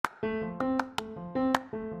Courtney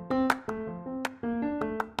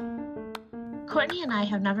and I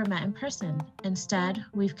have never met in person. Instead,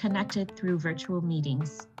 we've connected through virtual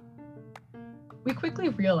meetings. We quickly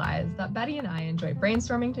realized that Betty and I enjoy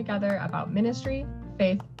brainstorming together about ministry,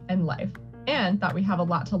 faith, and life, and that we have a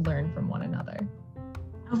lot to learn from one another.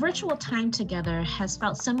 A virtual time together has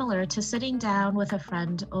felt similar to sitting down with a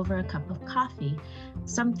friend over a cup of coffee,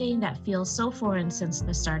 something that feels so foreign since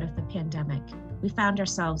the start of the pandemic. We found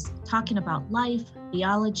ourselves talking about life,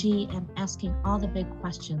 theology, and asking all the big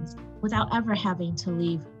questions without ever having to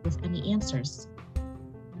leave with any answers.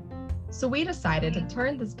 So we decided to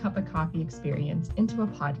turn this cup of coffee experience into a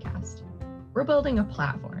podcast. We're building a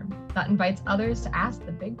platform that invites others to ask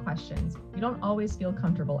the big questions we don't always feel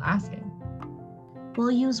comfortable asking. We'll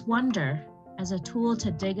use wonder as a tool to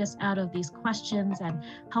dig us out of these questions and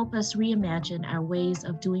help us reimagine our ways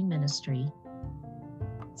of doing ministry.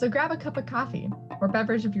 So grab a cup of coffee or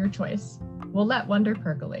beverage of your choice. We'll let wonder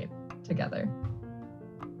percolate together.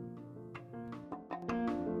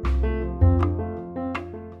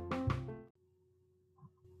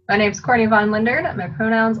 My name's Courtney Von Linderd. My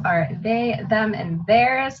pronouns are they, them, and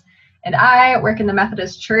theirs. And I work in the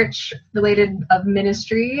Methodist Church related of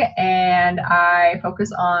ministry, and I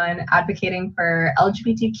focus on advocating for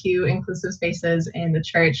LGBTQ inclusive spaces in the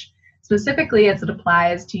church, specifically as it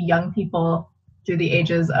applies to young people through the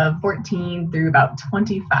ages of 14 through about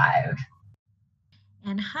 25.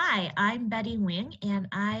 And hi, I'm Betty Wing, and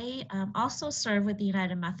I also serve with the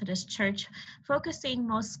United Methodist Church, focusing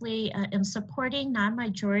mostly in supporting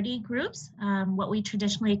non-majority groups, what we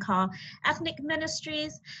traditionally call ethnic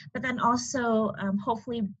ministries, but then also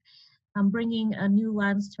hopefully bringing a new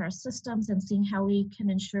lens to our systems and seeing how we can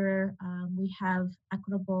ensure we have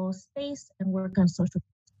equitable space and work on social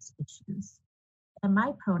justice issues. And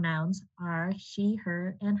my pronouns are she,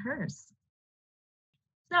 her, and hers.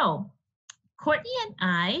 So, Courtney and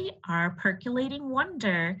I are percolating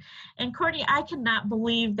wonder. And Courtney, I cannot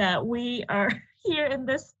believe that we are here in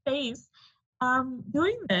this space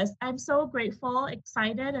doing this. I'm so grateful,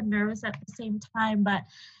 excited, and nervous at the same time, but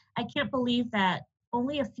I can't believe that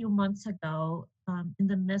only a few months ago, in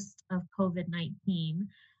the midst of COVID-19,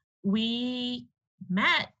 we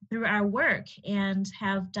met through our work and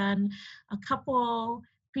have done a couple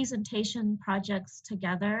presentation projects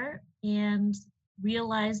together and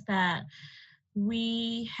realized that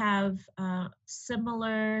we have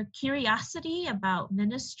similar curiosity about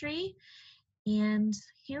ministry, and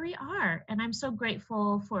here we are. And I'm so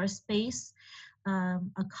grateful for a space, a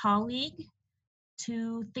colleague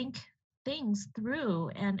to think things through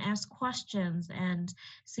and ask questions and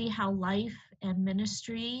see how life and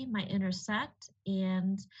ministry might intersect,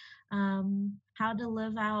 and how to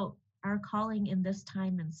live out our calling in this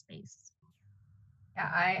time and space. Yeah,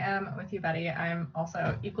 I am with you, Betty. I'm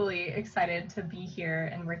also equally excited to be here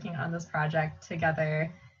and working on this project together.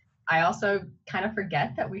 I also kind of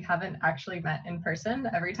forget that we haven't actually met in person.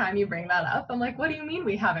 Every time you bring that up, I'm like, what do you mean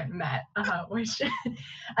we haven't met? Which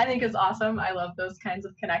I think is awesome. I love those kinds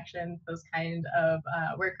of connections, those kind of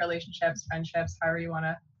work relationships, friendships, however you want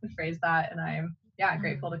to phrase that. And I'm,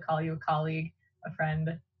 grateful to call you a colleague, a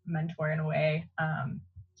friend, mentor in a way.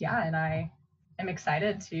 And I am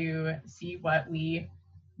excited to see what we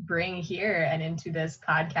bring here and into this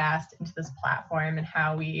podcast, into this platform, and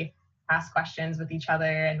how we ask questions with each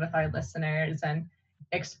other and with our listeners and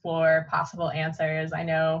explore possible answers. I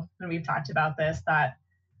know when we've talked about this that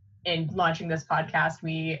in launching this podcast,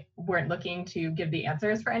 we weren't looking to give the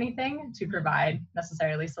answers for anything, to provide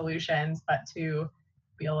necessarily solutions, but to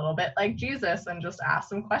be a little bit like Jesus and just ask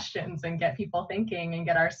some questions and get people thinking and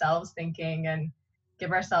get ourselves thinking and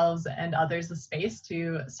give ourselves and others the space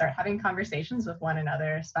to start having conversations with one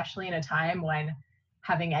another, especially in a time when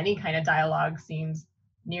having any kind of dialogue seems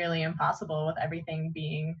nearly impossible with everything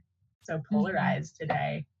being so polarized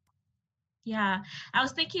today. Yeah, I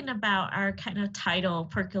was thinking about our kind of title,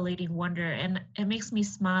 Percolating Wonder, and it makes me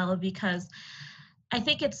smile because I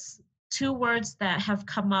think it's two words that have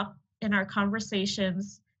come up in our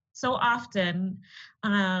conversations so often.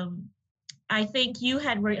 I think you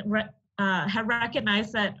had have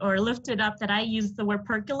recognized that or lifted up that I use the word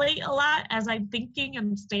percolate a lot as I'm thinking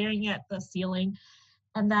and staring at the ceiling.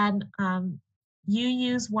 And then you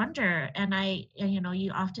use wonder, and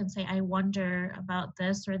you often say, I wonder about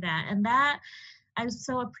this or that. And that I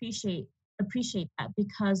so appreciate that,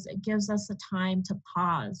 because it gives us a time to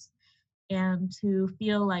pause and to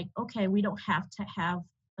feel like, okay, we don't have to have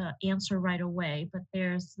the answer right away, but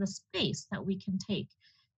there's the space that we can take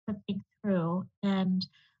to think through. And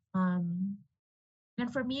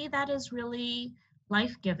for me, that is really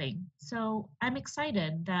life-giving. So I'm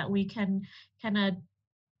excited that we can kind of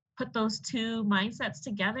put those two mindsets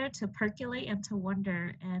together to percolate and to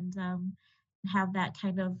wonder and have that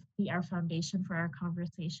kind of be our foundation for our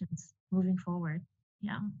conversations moving forward.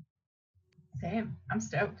 Yeah. Same. I'm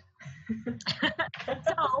stoked.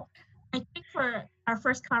 So I think for our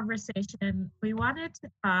first conversation, we wanted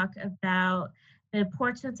to talk about the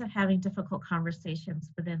importance of having difficult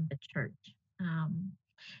conversations within the church.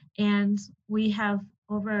 And we have,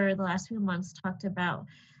 over the last few months, talked about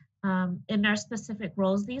in our specific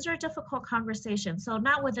roles, these are difficult conversations. So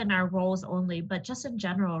not within our roles only, but just in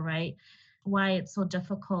general, right? Why it's so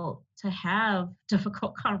difficult to have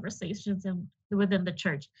difficult conversations within the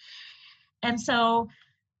church. And so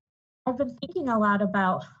I've been thinking a lot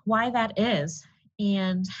about why that is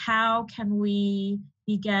and how can we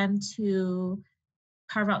begin to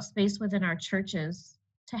carve out space within our churches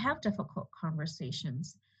to have difficult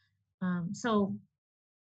conversations. So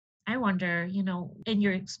I wonder, in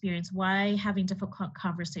your experience, why having difficult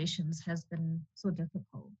conversations has been so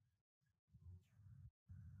difficult?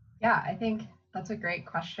 Yeah, I think that's a great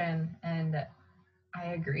question. And I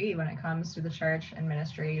agree when it comes to the church and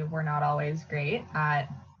ministry, we're not always great at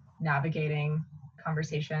navigating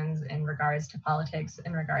conversations in regards to politics,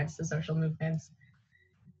 in regards to social movements.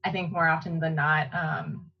 I think more often than not,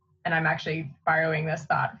 and I'm actually borrowing this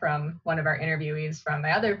thought from one of our interviewees from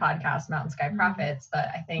my other podcast, Mountain Sky Prophets, but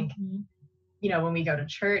I think, when we go to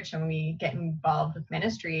church and we get involved with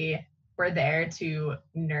ministry, we're there to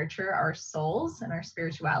nurture our souls and our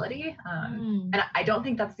spirituality. And I don't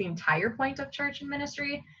think that's the entire point of church and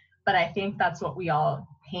ministry, but I think that's what we all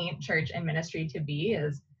paint church and ministry to be,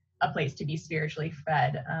 is a place to be spiritually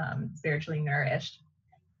fed, spiritually nourished.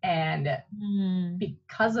 And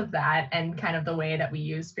because of that, and kind of the way that we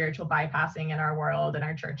use spiritual bypassing in our world and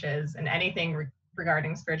our churches and anything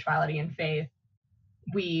regarding spirituality and faith,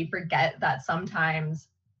 we forget that sometimes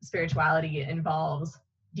spirituality involves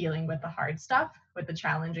dealing with the hard stuff, with the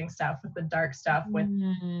challenging stuff, with the dark stuff, with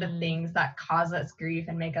the things that cause us grief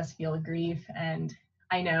and make us feel grief. And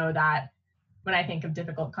I know that when I think of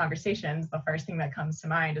difficult conversations, the first thing that comes to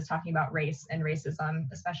mind is talking about race and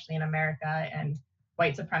racism, especially in America, and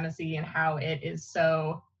white supremacy, and how it is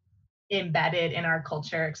so embedded in our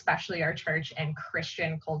culture, especially our church and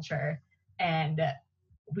Christian culture. And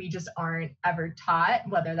we just aren't ever taught,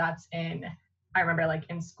 whether that's I remember like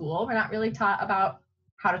in school, we're not really taught about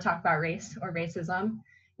how to talk about race or racism.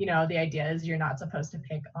 The idea is you're not supposed to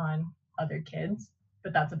pick on other kids,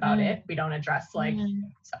 but that's about it. We don't address like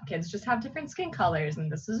some kids just have different skin colors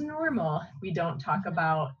and this is normal. We don't talk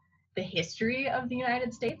about the history of the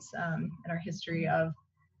United States and our history of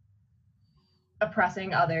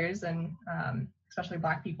oppressing others, and especially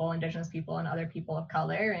Black people, Indigenous people, and other people of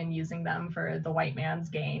color, and using them for the white man's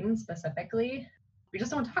gain specifically. We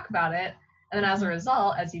just don't talk about it. And then as a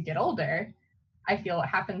result, as you get older, I feel what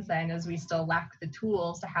happens then is we still lack the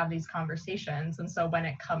tools to have these conversations. And so when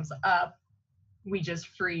it comes up, we just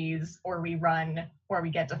freeze, or we run, or we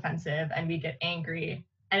get defensive and we get angry.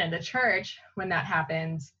 And in the church, when that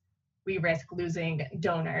happens, we risk losing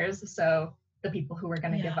donors. So the people who are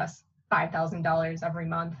going to give us $5,000 every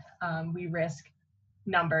month, we risk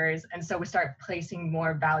numbers. And so we start placing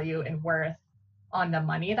more value and worth on the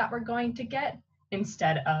money that we're going to get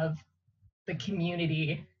instead of the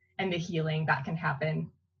community and the healing that can happen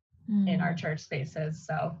in our church spaces.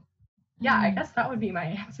 So yeah, I guess that would be my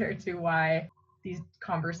answer to why these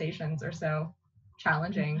conversations are so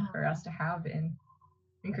challenging for us to have in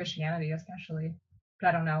Christianity, especially. But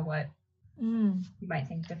I don't know what you might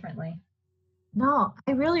think differently. No,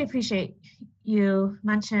 I really appreciate you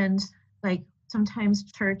mentioned like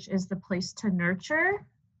sometimes church is the place to nurture.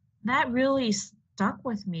 That really stuck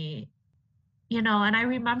with me. And I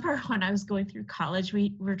remember when I was going through college,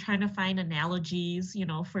 we were trying to find analogies,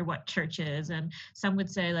 for what church is. And some would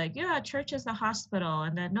say like, yeah, church is the hospital.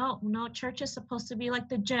 And then no, church is supposed to be like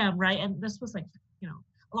the gym, right? And this was like,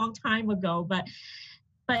 a long time ago. But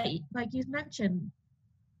like you mentioned,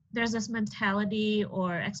 there's this mentality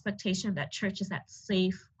or expectation that church is that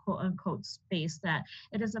safe, quote unquote, space, that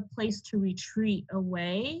it is a place to retreat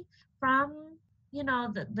away from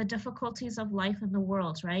the difficulties of life in the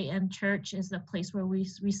world, right? And church is the place where we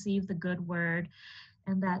receive the good word,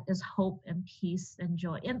 and that is hope and peace and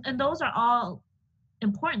joy. And those are all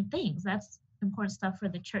important things. That's important stuff for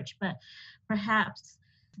the church, but perhaps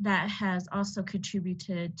that has also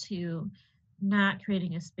contributed to not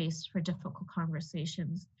creating a space for difficult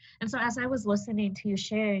conversations. And so as I was listening to you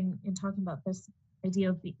sharing and talking about this idea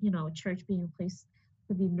of, church being a place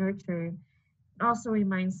to be nurtured, it also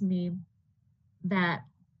reminds me that,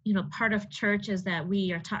 part of church is that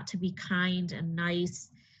we are taught to be kind and nice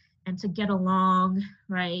and to get along,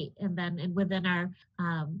 right? And then within our,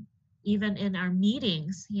 even in our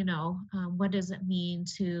meetings, what does it mean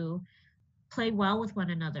to play well with one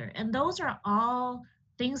another? And those are all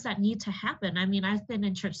things that need to happen. I mean, I've been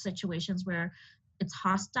in church situations where it's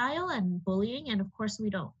hostile and bullying, and of course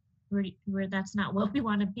we're that's not what we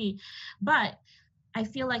want to be. But I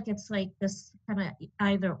feel like it's like this kind of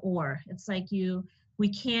either or. It's like we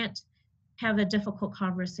can't have a difficult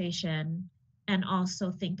conversation and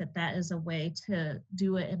also think that that is a way to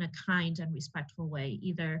do it in a kind and respectful way.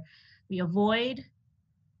 Either we avoid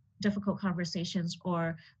difficult conversations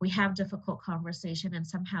or we have difficult conversation and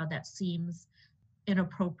somehow that seems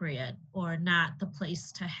inappropriate or not the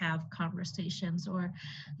place to have conversations, or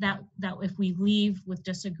that if we leave with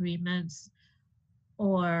disagreements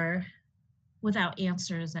or without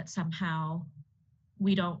answers, that somehow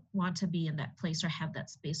we don't want to be in that place or have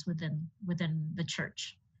that space within the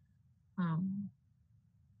church.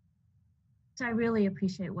 So I really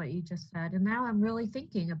appreciate what you just said. And now I'm really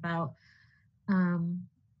thinking about,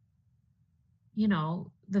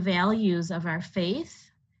 the values of our faith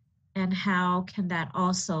and how can that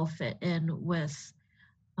also fit in with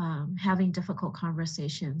having difficult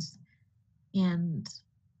conversations. And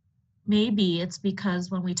maybe it's because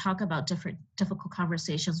when we talk about difficult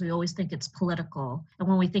conversations, we always think it's political. And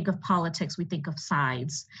when we think of politics, we think of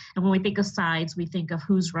sides. And when we think of sides, we think of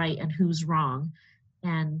who's right and who's wrong,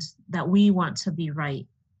 and that we want to be right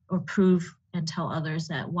or prove and tell others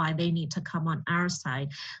that why they need to come on our side.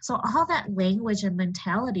 So all that language and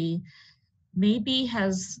mentality maybe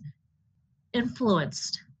has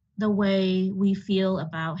influenced the way we feel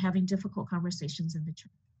about having difficult conversations in the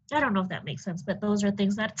church. I don't know if that makes sense, but those are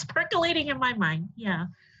things that's percolating in my mind. Yeah.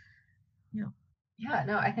 Yeah,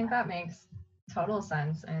 no, I think that makes total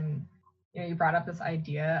sense. And you brought up this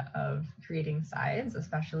idea of creating sides,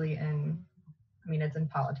 especially it's in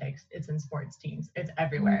politics, it's in sports teams, it's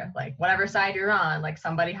everywhere. Mm-hmm. Like whatever side you're on, like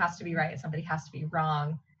somebody has to be right, somebody has to be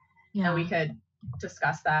wrong. Yeah. And we could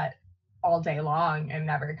discuss that all day long and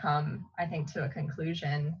never come, I think, to a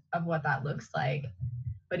conclusion of what that looks like.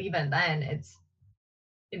 But even then, it's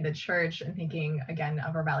in the church and thinking again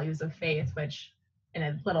of our values of faith, which in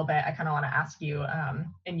a little bit, I kind of want to ask you,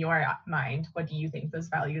 in your mind, what do you think those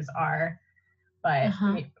values are? But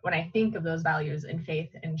when I think of those values in faith,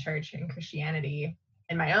 in church, in Christianity,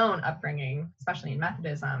 in my own upbringing, especially in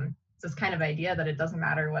Methodism, it's this kind of idea that it doesn't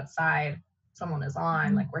matter what side someone is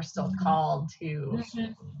on, like we're still called to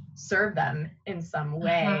serve them in some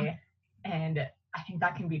way. And I think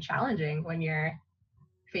that can be challenging when you're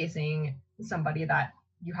facing somebody that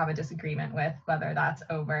you have a disagreement with, whether that's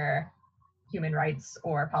over human rights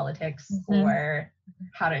or politics or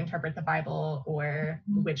how to interpret the Bible or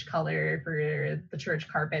which color for the church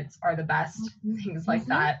carpets are the best, things like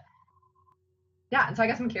that. Yeah, and so I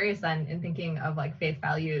guess I'm curious then, in thinking of like faith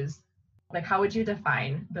values, like how would you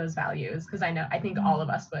define those values? Because I think all of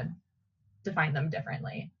us would define them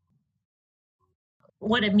differently.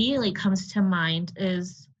 What immediately comes to mind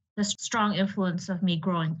is the strong influence of me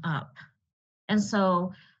growing up. And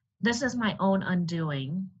so this is my own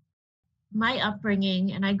undoing. My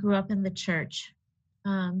upbringing, and I grew up in the church,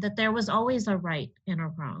 that there was always a right and a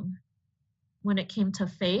wrong. When it came to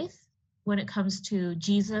faith, when it comes to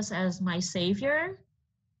Jesus as my savior,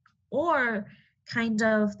 or kind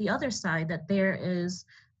of the other side, that there is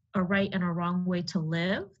a right and a wrong way to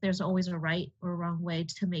live. There's always a right or wrong way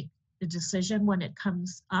to make the decision when it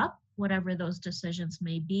comes up, whatever those decisions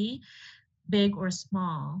may be, big or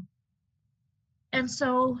small. And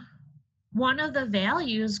so one of the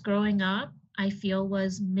values growing up, I feel,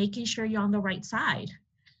 was making sure you're on the right side.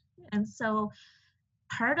 And so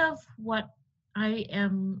part of what I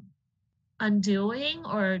am undoing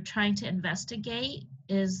or trying to investigate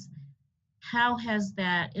is how has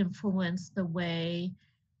that influenced the way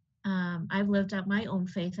I've lived out my own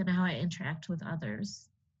faith and how I interact with others.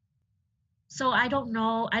 So I don't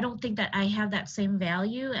know, I don't think that I have that same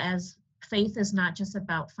value, as faith is not just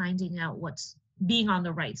about finding out what's being on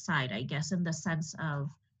the right side, I guess, in the sense of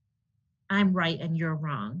I'm right and you're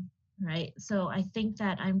wrong, right? So I think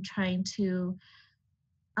that I'm trying to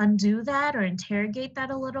undo that or interrogate that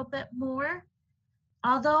a little bit more.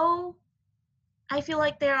 Although I feel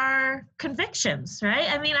like there are convictions, right?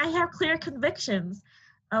 I mean, I have clear convictions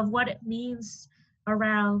of what it means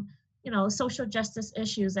around, social justice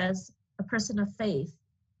issues as a person of faith.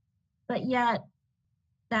 But yet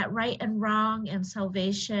that right and wrong and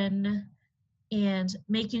salvation and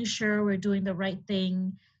making sure we're doing the right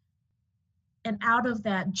thing, and out of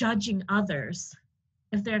that judging others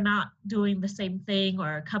if they're not doing the same thing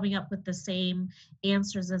or coming up with the same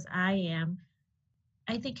answers as I am,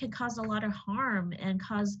 I think can cause a lot of harm and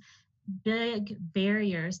cause big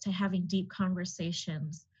barriers to having deep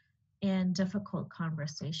conversations and difficult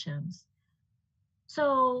conversations.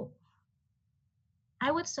 So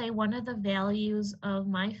I would say one of the values of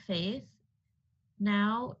my faith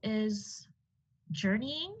now is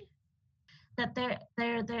journeying, that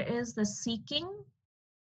there is the seeking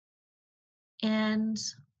and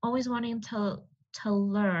always wanting to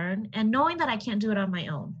learn and knowing that I can't do it on my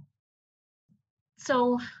own.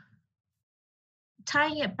 So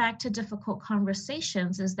tying it back to difficult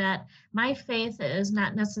conversations is that my faith is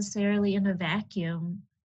not necessarily in a vacuum,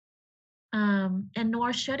 and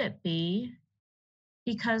nor should it be,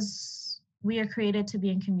 because we are created to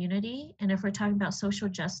be in community. And if we're talking about social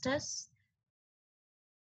justice,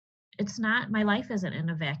 it's not, my life isn't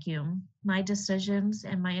in a vacuum. My decisions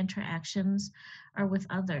and my interactions are with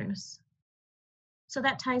others. So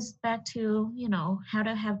that ties back to, how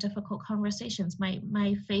to have difficult conversations.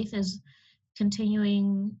 My faith is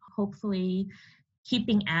continuing, hopefully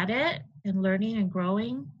keeping at it and learning and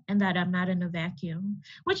growing, and that I'm not in a vacuum,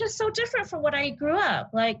 which is so different from what I grew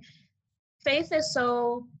up. Like, faith is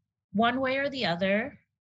so one way or the other.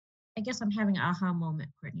 I guess I'm having an aha moment,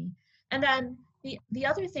 Courtney. And then the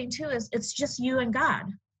other thing too is it's just you and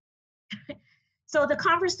God. So the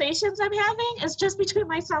conversations I'm having is just between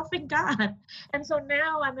myself and God. And so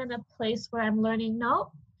now I'm in a place where I'm learning,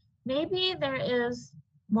 no, maybe there is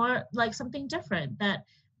more, like something different, that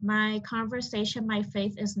my conversation, my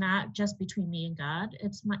faith is not just between me and God.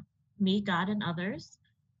 It's me, God, and others,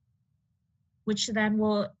 which then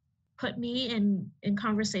will put me in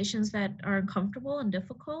conversations that are uncomfortable and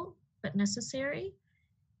difficult, but necessary.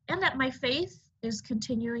 And that my faith is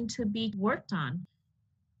continuing to be worked on.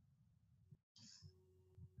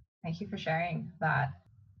 Thank you for sharing that.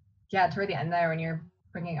 Yeah, toward the end there, when you're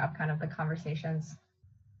bringing up kind of the conversations,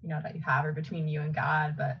 that you have are between you and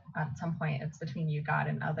God, but at some point it's between you, God,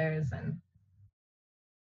 and others. And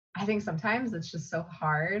I think sometimes it's just so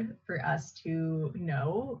hard for us to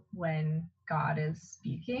know when God is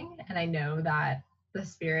speaking. And I know that the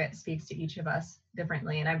Spirit speaks to each of us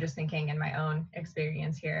differently. And I'm just thinking in my own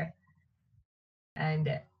experience here.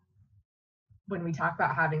 And when we talk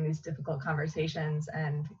about having these difficult conversations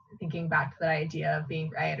and thinking back to that idea of being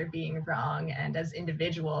right or being wrong, and as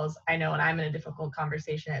individuals, I know when I'm in a difficult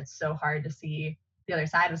conversation, it's so hard to see the other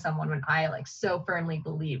side of someone when I so firmly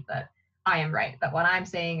believe that I am right, that what I'm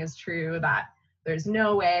saying is true, that there's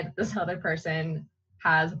no way that this other person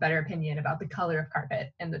has a better opinion about the color of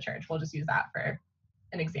carpet in the church. We'll just use that for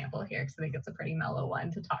an example here, because I think it's a pretty mellow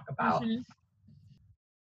one to talk about. Mm-hmm.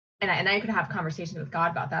 And I could have conversations with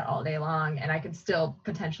God about that all day long, and I could still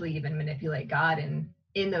potentially even manipulate God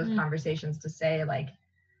in those conversations to say,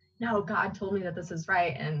 no, God told me that this is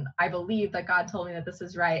right, and I believe that God told me that this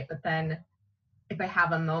is right. But then if I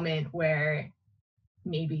have a moment where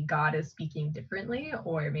maybe God is speaking differently,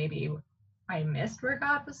 or maybe I missed where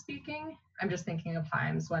God was speaking, I'm just thinking of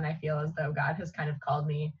times when I feel as though God has kind of called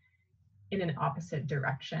me in an opposite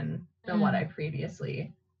direction than what I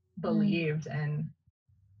previously believed. And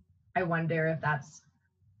I wonder if that's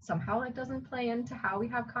somehow it doesn't play into how we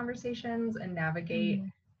have conversations and navigate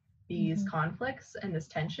these conflicts and this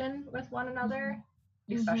tension with one another,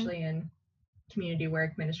 especially in community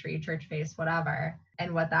work, ministry, church space, whatever,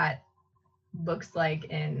 and what that looks like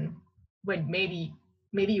in when maybe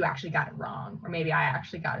you actually got it wrong, or maybe I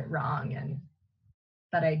actually got it wrong, and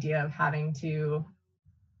that idea of having to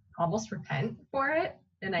almost repent for it.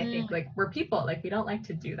 And I think we're people, we don't like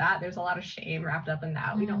to do that. There's a lot of shame wrapped up in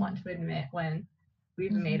that. We don't want to admit when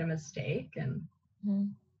we've made a mistake. And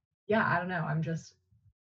yeah, I don't know. I'm just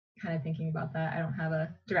kind of thinking about that. I don't have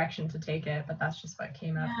a direction to take it, but that's just what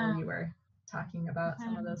came up when you were talking about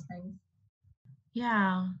some of those things.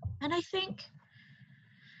 Yeah. And I think,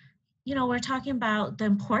 we're talking about the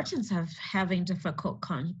importance of having difficult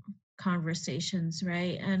conversations,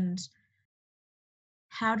 right? And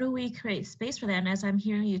how do we create space for that? And as I'm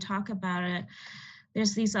hearing you talk about it,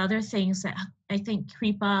 there's these other things that I think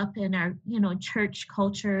creep up in our, church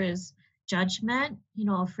culture is judgment,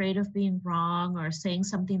 afraid of being wrong or saying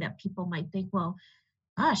something that people might think, well,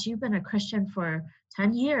 gosh, you've been a Christian for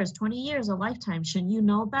 10 years, 20 years, a lifetime. Shouldn't you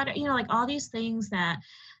know better? All these things that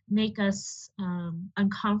make us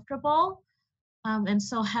uncomfortable. And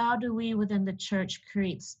so how do we within the church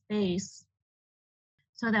create space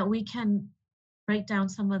so that we can break down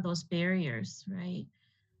some of those barriers, right?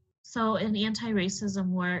 So in anti-racism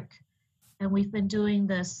work, and we've been doing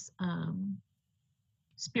this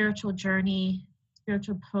spiritual journey,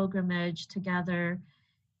 spiritual pilgrimage together,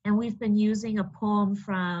 and we've been using a poem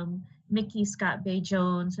from Mickey Scott Bay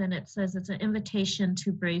Jones, and it says it's an invitation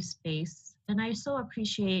to brave space. And I so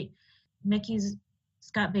appreciate Mickey's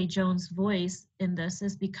Scott Bay Jones' voice in this,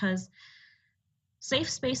 is because safe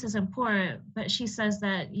space is important, but she says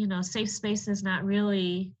that, safe space is not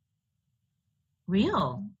really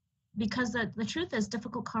real, because the truth is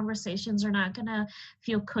difficult conversations are not going to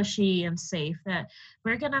feel cushy and safe, that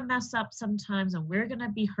we're going to mess up sometimes and we're going to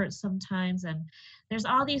be hurt sometimes, and there's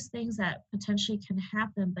all these things that potentially can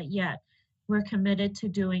happen, but yet we're committed to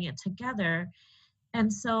doing it together.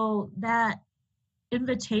 And so that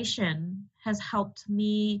invitation has helped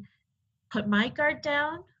me put my guard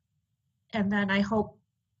down, and then I hope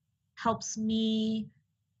helps me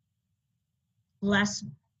less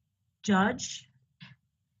judge.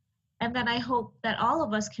 And then I hope that all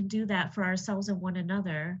of us can do that for ourselves and one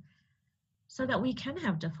another, so that we can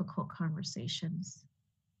have difficult conversations.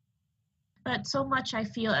 But so much I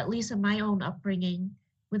feel, at least in my own upbringing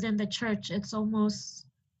within the church, it's almost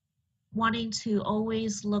wanting to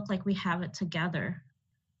always look like we have it together,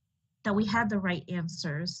 that we have the right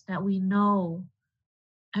answers, that we know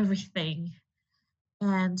everything.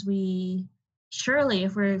 And we surely,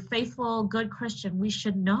 if we're a faithful, good Christian, we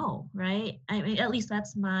should know, right? I mean, at least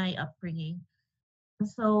that's my upbringing. And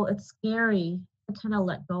so it's scary to kind of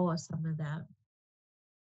let go of some of that.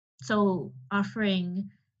 So offering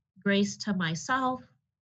grace to myself,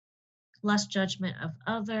 less judgment of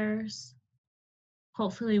others.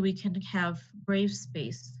 Hopefully we can have brave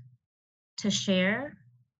space to share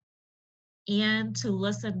and to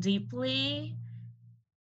listen deeply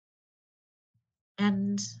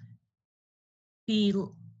and be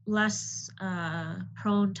less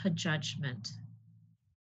prone to judgment.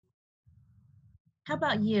 How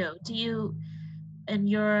about you? Do you, in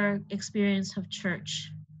your experience of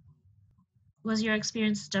church, was your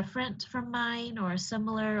experience different from mine or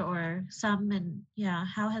similar or some? And yeah,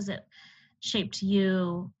 how has it shaped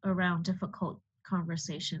you around difficult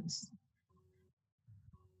conversations?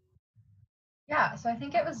 Yeah, so I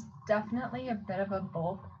think it was definitely a bit of a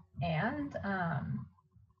both and.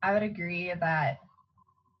 I would agree that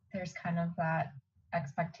there's kind of that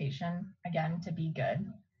expectation, again, to be good,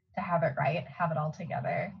 to have it right, have it all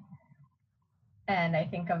together. And I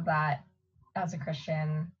think of that as a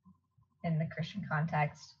Christian in the Christian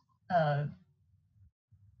context of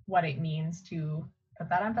what it means to put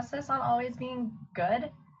that emphasis on always being good,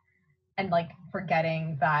 and like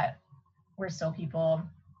forgetting that we're still people,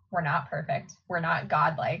 we're not perfect, we're not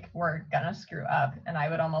godlike, we're gonna screw up. And I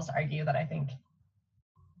would almost argue that I think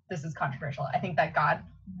this is controversial. I think that God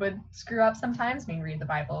would screw up sometimes. I mean, read the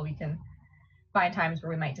Bible, we can find times where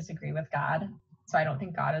we might disagree with God. So I don't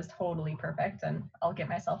think God is totally perfect, and I'll get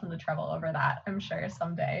myself into trouble over that, I'm sure,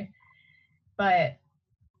 someday. But,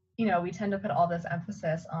 we tend to put all this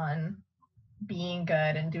emphasis on being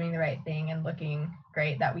good and doing the right thing and looking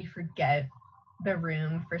great that we forget the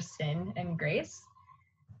room for sin and grace.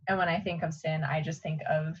 And when I think of sin, I just think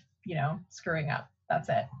of, screwing up. That's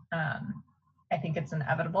it. I think it's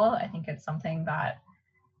inevitable. I think it's something that,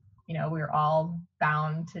 we're all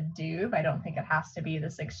bound to do. But I don't think it has to be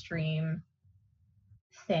this extreme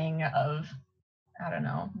thing of, I don't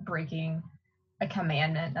know, breaking a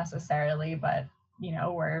commandment necessarily, but,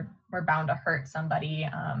 we're bound to hurt somebody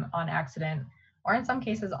on accident, or in some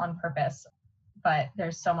cases on purpose. But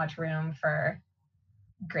there's so much room for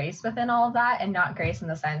grace within all of that, and not grace in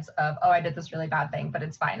the sense of, oh, I did this really bad thing, but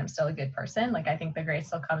it's fine, I'm still a good person. Like, I think the grace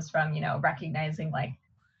still comes from, recognizing like,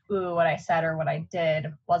 ooh, what I said or what I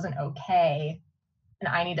did wasn't okay, and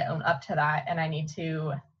I need to own up to that, and I need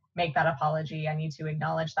to make that apology. I need to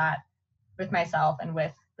acknowledge that with myself and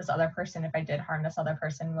with this other person, if I did harm this other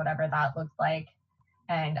person, whatever that looked like,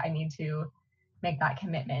 and I need to make that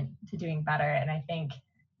commitment to doing better. And I think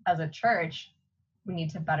as a church, we need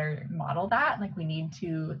to better model that. Like, we need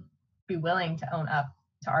to be willing to own up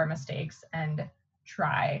to our mistakes and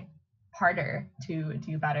try harder to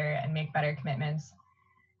do better and make better commitments,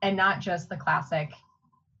 and not just the classic,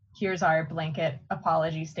 here's our blanket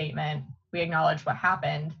apology statement, we acknowledge what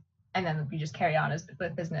happened, and then we just carry on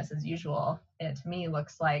with business as usual. It, to me,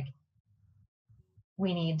 looks like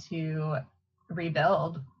we need to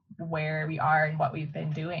rebuild where we are and what we've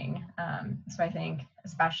been doing. So I think,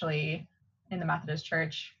 especially in the Methodist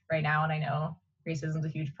Church right now, and I know racism is a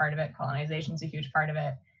huge part of it, colonization is a huge part of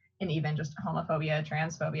it, and even just homophobia,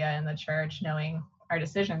 transphobia in the church, knowing our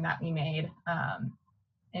decision that we made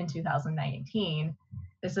in 2019,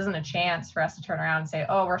 this isn't a chance for us to turn around and say,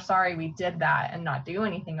 oh, we're sorry we did that, and not do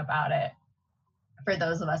anything about it. For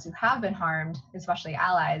those of us who have been harmed, especially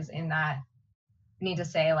allies in that, we need to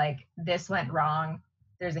say, like, this went wrong,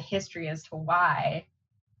 there's a history as to why,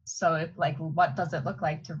 So if like, what does it look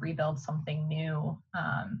like to rebuild something new,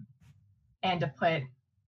 and to put, I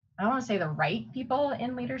don't want to say the right people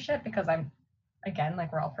in leadership, because again,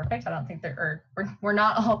 like, we're all perfect. I don't think we're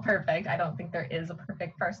not all perfect. I don't think there is a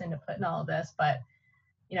perfect person to put in all of this, but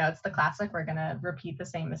it's the classic, we're going to repeat the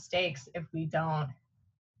same mistakes if we don't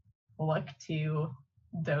look to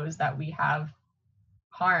those that we have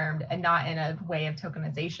harmed, and not in a way of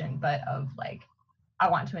tokenization, but of like, I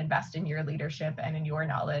want to invest in your leadership and in your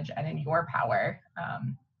knowledge and in your power,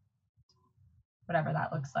 whatever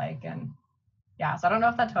that looks like. And yeah, so I don't know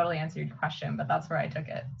if that totally answered your question, but that's where I took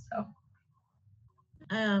it. So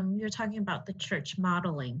you're talking about the church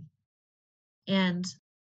modeling, and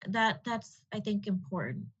that's I think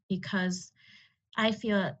important, because I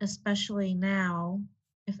feel, especially now,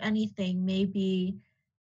 if anything, maybe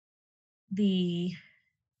the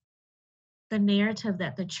narrative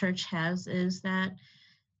that the church has is that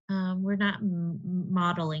we're not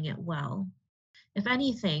modeling it well. If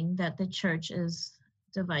anything, that the church is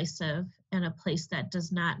divisive and a place that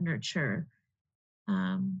does not nurture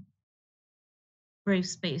brave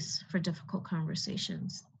space for difficult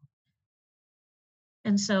conversations.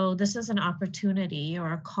 And so this is an opportunity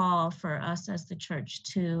or a call for us as the church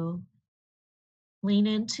to lean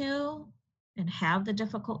into and have the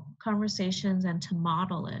difficult conversations, and to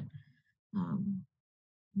model it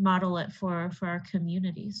for our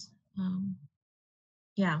communities.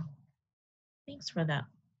 Yeah, thanks for that.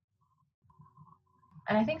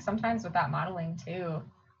 And I think sometimes with that modeling too,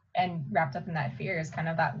 and wrapped up in that fear, is kind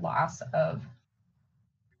of that loss of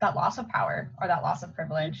power, or that loss of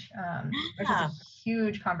privilege, which is a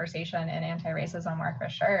huge conversation in anti-racism work for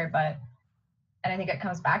sure. And I think it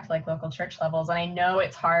comes back to like local church levels. And I know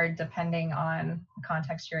it's hard depending on the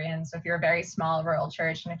context you're in. So if you're a very small rural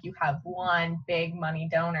church, and if you have one big money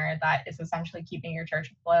donor that is essentially keeping your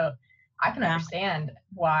church afloat, I can understand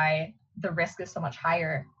why the risk is so much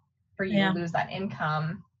higher for you to lose that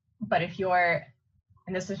income. But if you're,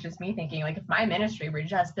 and this is just me thinking, like, if my ministry were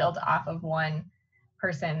just built off of one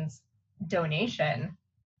person's donation,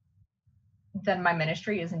 then my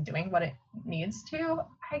ministry isn't doing what it needs to,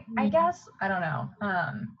 I guess. I don't know.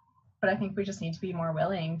 But I think we just need to be more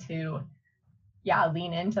willing to,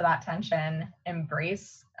 lean into that tension,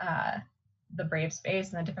 embrace the brave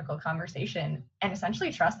space and the difficult conversation, and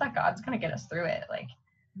essentially trust that God's going to get us through it. Like,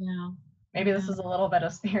 maybe this is a little bit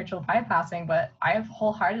of spiritual bypassing, but I have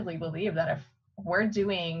wholeheartedly believed that if we're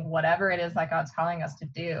doing whatever it is that God's calling us to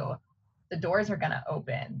do, the doors are going to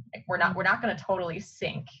open. Like, we're not going to totally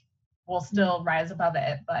sink. We'll still rise above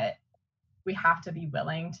it, but we have to be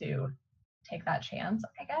willing to take that chance,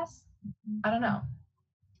 I guess. I don't know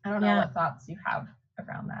what thoughts you have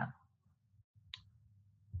around that.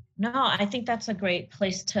 No, I think that's a great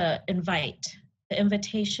place to invite. The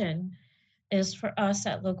invitation is for us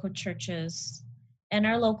at local churches and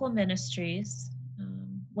our local ministries.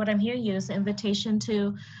 What I'm hearing you is the invitation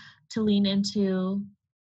to lean into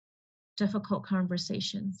difficult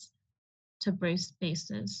conversations, to brave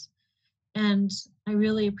spaces. And I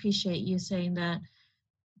really appreciate you saying that.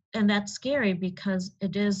 And that's scary, because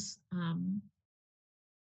it is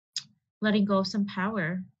letting go of some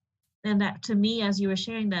power. And that, to me, as you were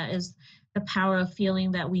sharing that, is the power of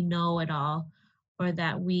feeling that we know it all, or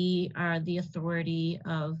that we are the authority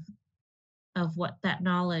of what that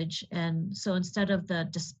knowledge. And so instead of the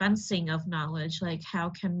dispensing of knowledge, like, how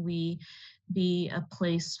can we be a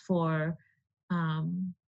place for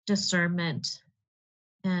discernment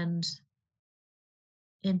and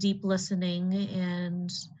deep listening,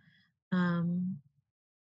 and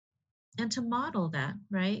to model that,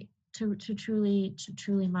 right? To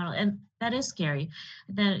truly model. And that is scary.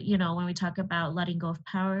 That, when we talk about letting go of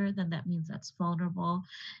power, then that means that's vulnerable.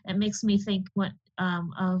 It makes me think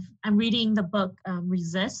I'm reading the book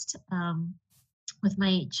Resist with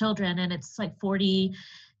my children, and it's like 40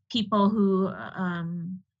 people who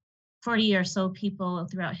 40 or so people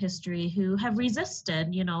throughout history who have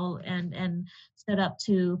resisted, and stood up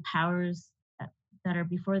to powers that are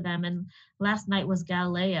before them. And last night was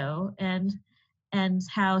Galileo, and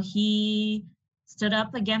how he stood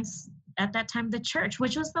up against, at that time, the church,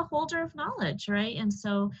 which was the holder of knowledge, right? And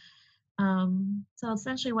so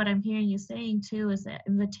essentially what I'm hearing you saying too is that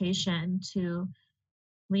invitation to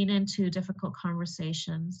lean into difficult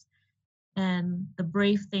conversations. And the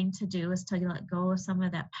brave thing to do is to let go of some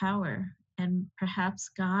of that power. And perhaps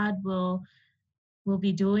God will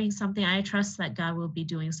be doing something. I trust that God will be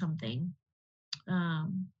doing something.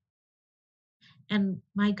 And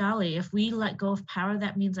my golly, if we let go of power,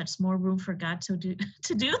 that means there's more room for God to do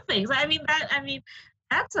things.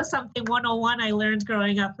 That's something 101 I learned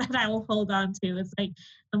growing up that I will hold on to. It's like,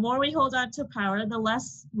 The more we hold on to power, the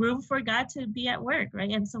less room for God to be at work,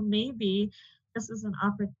 right? And so maybe this is an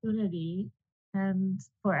opportunity and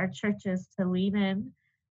for our churches to lean in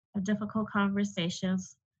difficult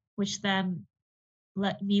conversations, which then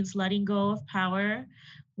means letting go of power,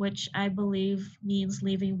 which I believe means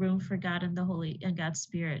leaving room for God and the Holy and God's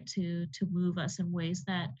Spirit to move us in ways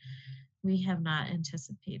that we have not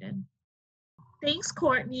anticipated. Thanks,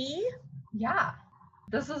 Courtney. Yeah,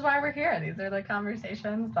 this is why we're here. These are the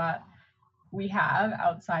conversations that we have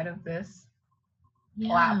outside of this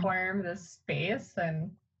platform, this space, and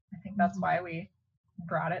I think that's why we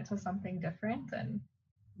brought it to something different, and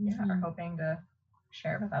are hoping to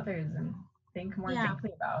share with others and think more deeply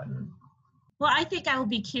about. Well, I think I will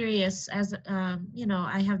be curious as,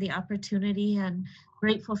 I have the opportunity and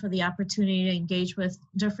grateful for the opportunity to engage with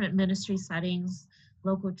different ministry settings,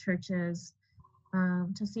 local churches,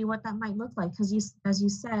 to see what that might look like. Because as you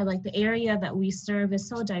said, like the area that we serve is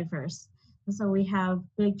so diverse. And so we have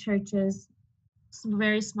big churches, some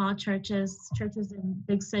very small churches, churches in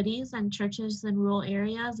big cities and churches in rural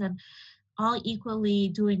areas, and all equally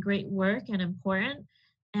doing great work and important.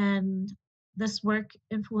 And this work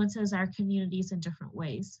influences our communities in different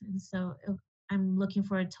ways. And so I'm looking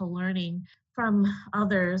forward to learning from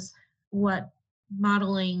others what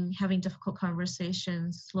modeling having difficult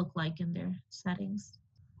conversations look like in their settings.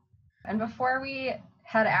 And before we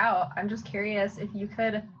head out, I'm just curious if you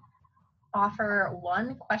could offer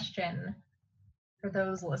one question for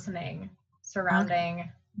those listening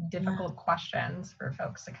surrounding difficult questions for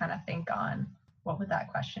folks to kind of think on. What would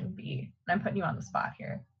that question be? And I'm putting you on the spot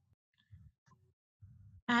here.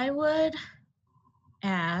 I would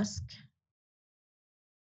ask,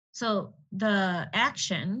 so the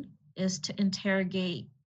action is to interrogate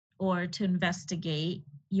or to investigate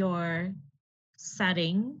your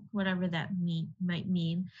setting, whatever that might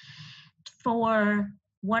mean, for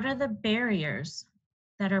what are the barriers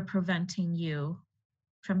that are preventing you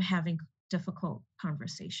from having difficult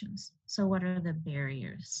conversations. So what are the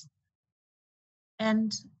barriers?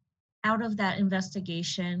 And out of that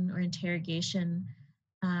investigation or interrogation,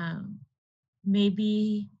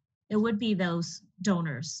 maybe it would be those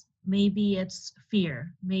donors. Maybe it's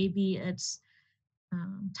fear. Maybe it's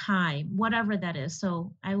time, whatever that is.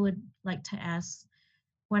 So I would like to ask,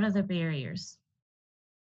 what are the barriers?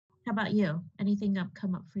 How about you? Anything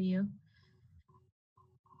come up for you?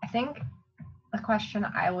 I think a question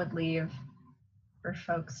I would leave for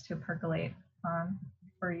folks to percolate on,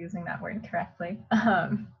 if we're using that word correctly,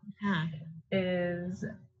 is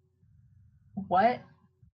what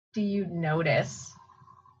do you notice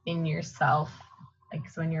in yourself, like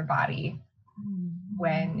so in your body,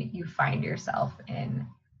 when you find yourself in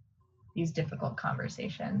these difficult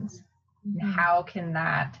conversations? And how can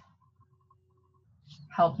that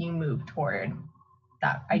help you move toward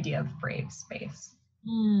that idea of brave space?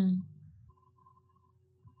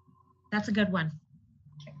 That's a good one.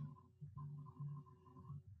 Okay.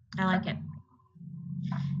 I like it.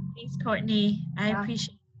 Thanks, Courtney. I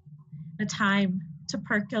appreciate the time to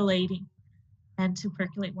percolating and to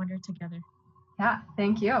percolate wonder together. Yeah,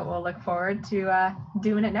 thank you. We'll look forward to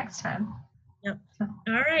doing it next time. Yep.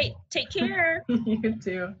 All right. Take care. You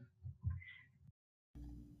too.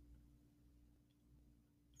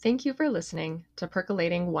 Thank you for listening to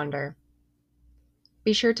Percolating Wonder.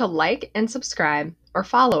 Be sure to like and subscribe or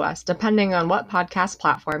follow us depending on what podcast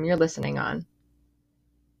platform you're listening on.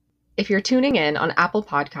 If you're tuning in on Apple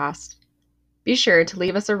Podcasts, be sure to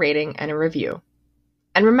leave us a rating and a review.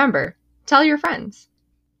 And remember, tell your friends.